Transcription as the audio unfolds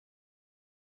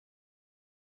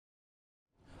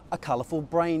a colourful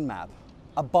brain map,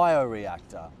 a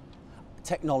bioreactor,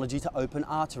 technology to open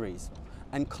arteries,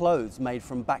 and clothes made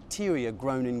from bacteria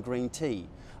grown in green tea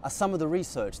are some of the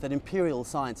research that Imperial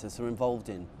scientists are involved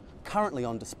in, currently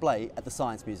on display at the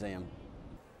Science Museum.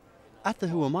 At the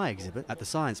Who Am I exhibit at the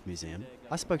Science Museum,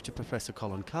 I spoke to Professor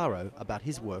Colin Caro about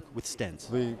his work with stents.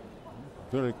 The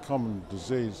very common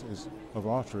disease of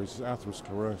arteries is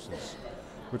atherosclerosis,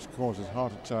 which causes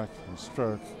heart attack and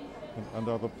stroke and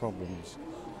other problems.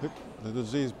 The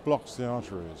disease blocks the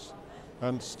arteries,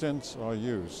 and stents are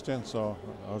used. Stents are,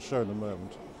 I'll show in a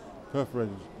moment,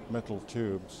 perforated metal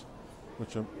tubes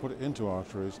which are put into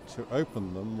arteries to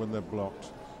open them when they're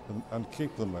blocked and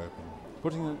keep them open.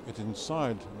 Putting it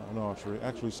inside an artery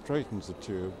actually straightens the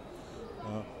tube.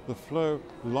 The flow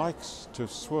likes to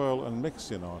swirl and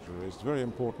mix in arteries. It's very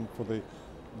important for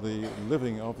the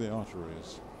living of the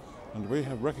arteries. And we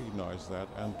have recognized that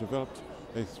and developed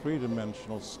a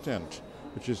three-dimensional stent,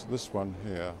 which is this one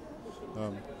here.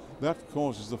 That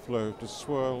causes the flow to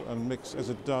swirl and mix as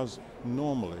it does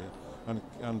normally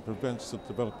and prevents the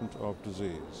development of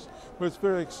disease. Well, it's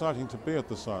very exciting to be at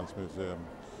the Science Museum.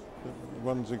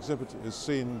 One's exhibit is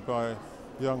seen by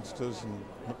youngsters and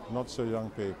not so young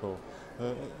people,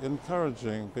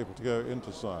 encouraging people to go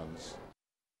into science.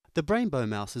 The Brainbow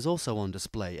mouse is also on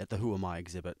display at the Who Am I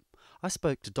exhibit. I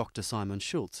spoke to Dr. Simon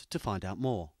Schultz to find out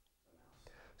more.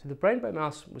 So the Brainbow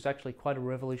mouse was actually quite a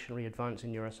revolutionary advance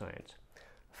in neuroscience.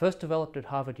 First developed at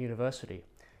Harvard University,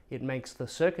 it makes the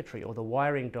circuitry or the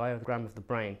wiring diagram of the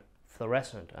brain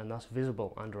fluorescent and thus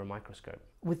visible under a microscope.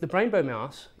 With the Brainbow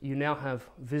mouse, you now have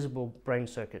visible brain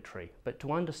circuitry, but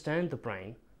to understand the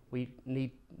brain, we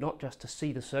need not just to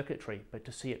see the circuitry, but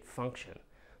to see it function.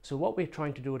 So what we're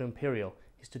trying to do at Imperial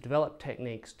is to develop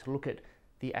techniques to look at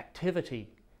the activity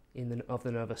of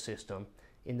the nervous system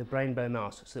in the Brainbow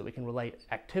mouse so that we can relate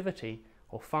activity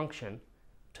or function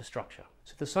to structure.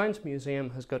 So the Science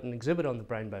Museum has got an exhibit on the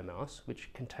Brainbow mouse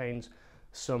which contains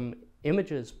some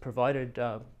images provided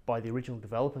by the original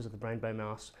developers of the Brainbow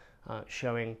mouse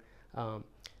showing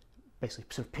basically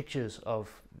sort of pictures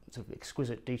of sort of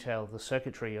exquisite detail of the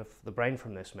circuitry of the brain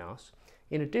from this mouse.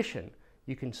 In addition,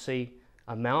 you can see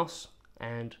a mouse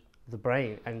and the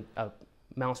brain and a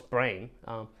mouse brain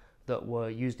that were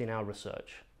used in our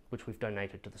research, which we've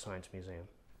donated to the Science Museum.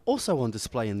 Also on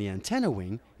display in the antenna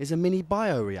wing is a mini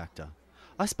bioreactor.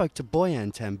 I spoke to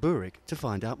Boyan Tamburik to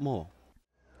find out more.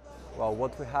 Well,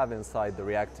 what we have inside the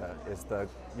reactor is the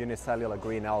unicellular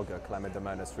green alga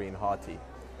Chlamydomonas reinhardti,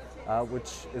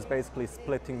 which is basically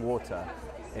splitting water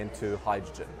into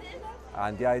hydrogen.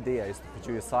 And the idea is to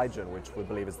produce hydrogen, which we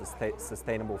believe is the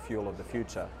sustainable fuel of the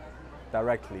future,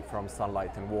 directly from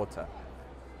sunlight and water.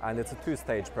 And it's a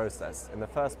two-stage process. In the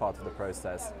first part of the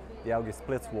process, the algae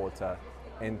splits water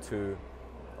into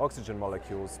oxygen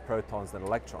molecules, protons and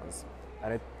electrons.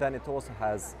 And then it also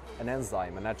has an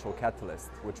enzyme, a natural catalyst,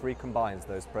 which recombines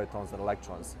those protons and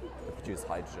electrons to produce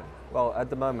hydrogen. Well, at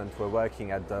the moment we're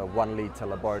working at the 1 liter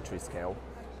laboratory scale.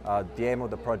 The aim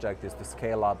of the project is to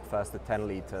scale up first to 10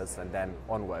 liters and then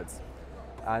onwards.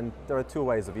 And there are two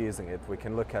ways of using it. We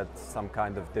can look at some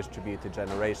kind of distributed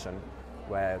generation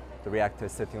where the reactor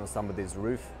is sitting on somebody's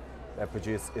roof.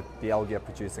 The algae are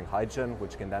producing hydrogen,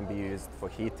 which can then be used for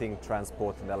heating,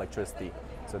 transport and electricity,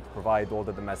 so to provide all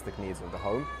the domestic needs of the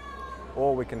home.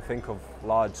 Or we can think of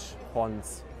large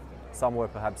ponds, somewhere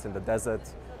perhaps in the desert,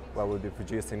 where we'll be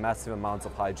producing massive amounts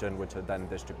of hydrogen, which are then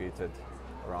distributed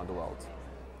around the world.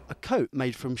 A coat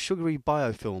made from sugary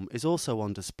biofilm is also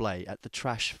on display at the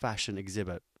Trash Fashion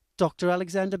exhibit. Dr.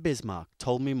 Alexander Bismarck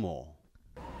told me more.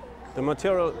 The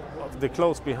material of the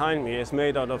clothes behind me is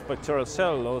made out of bacterial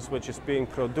cellulose, which is being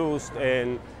produced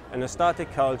in an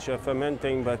static culture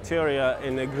fermenting bacteria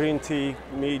in a green tea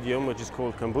medium, which is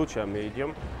called kombucha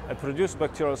medium. I produce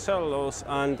bacterial cellulose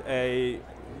and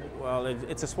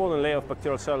it's a swollen layer of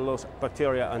bacterial cellulose,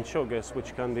 bacteria and sugars,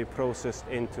 which can be processed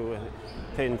into a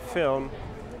thin film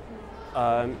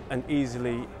and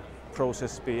easily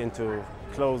processed into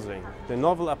clothing. The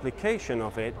novel application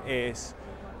of it is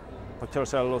bacterial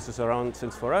cellulose is around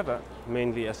since forever,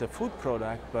 mainly as a food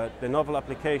product, but the novel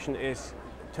application is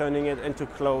turning it into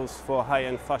clothes for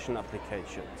high-end fashion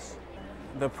applications.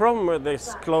 The problem with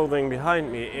this clothing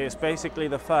behind me is basically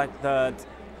the fact that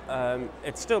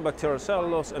it's still bacterial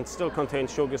cellulose and still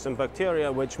contains sugars and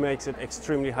bacteria, which makes it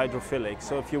extremely hydrophilic.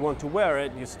 So if you want to wear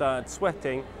it, you start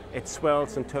sweating, it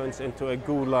swells and turns into a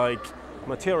goo-like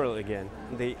material again.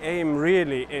 The aim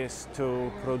really is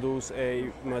to produce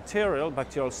a material,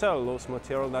 bacterial cellulose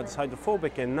material, that is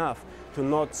hydrophobic enough to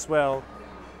not swell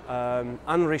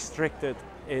unrestricted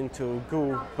into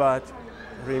goo, but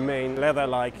remain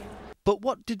leather-like. But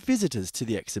what did visitors to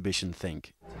the exhibition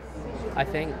think? I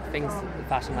think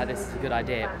fashion like this is a good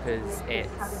idea because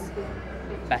it's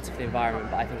better for the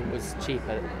environment, but I think if it was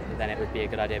cheaper then it would be a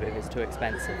good idea, but if it's too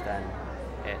expensive then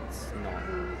it's not.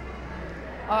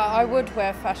 I would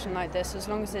wear fashion like this as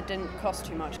long as it didn't cost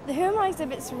too much. The Who Am I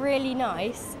exhibit's really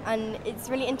nice and it's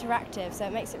really interactive, so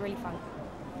it makes it really fun.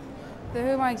 The Who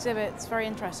Am I exhibit's very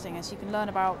interesting as you can learn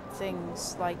about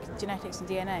things like genetics and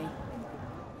DNA.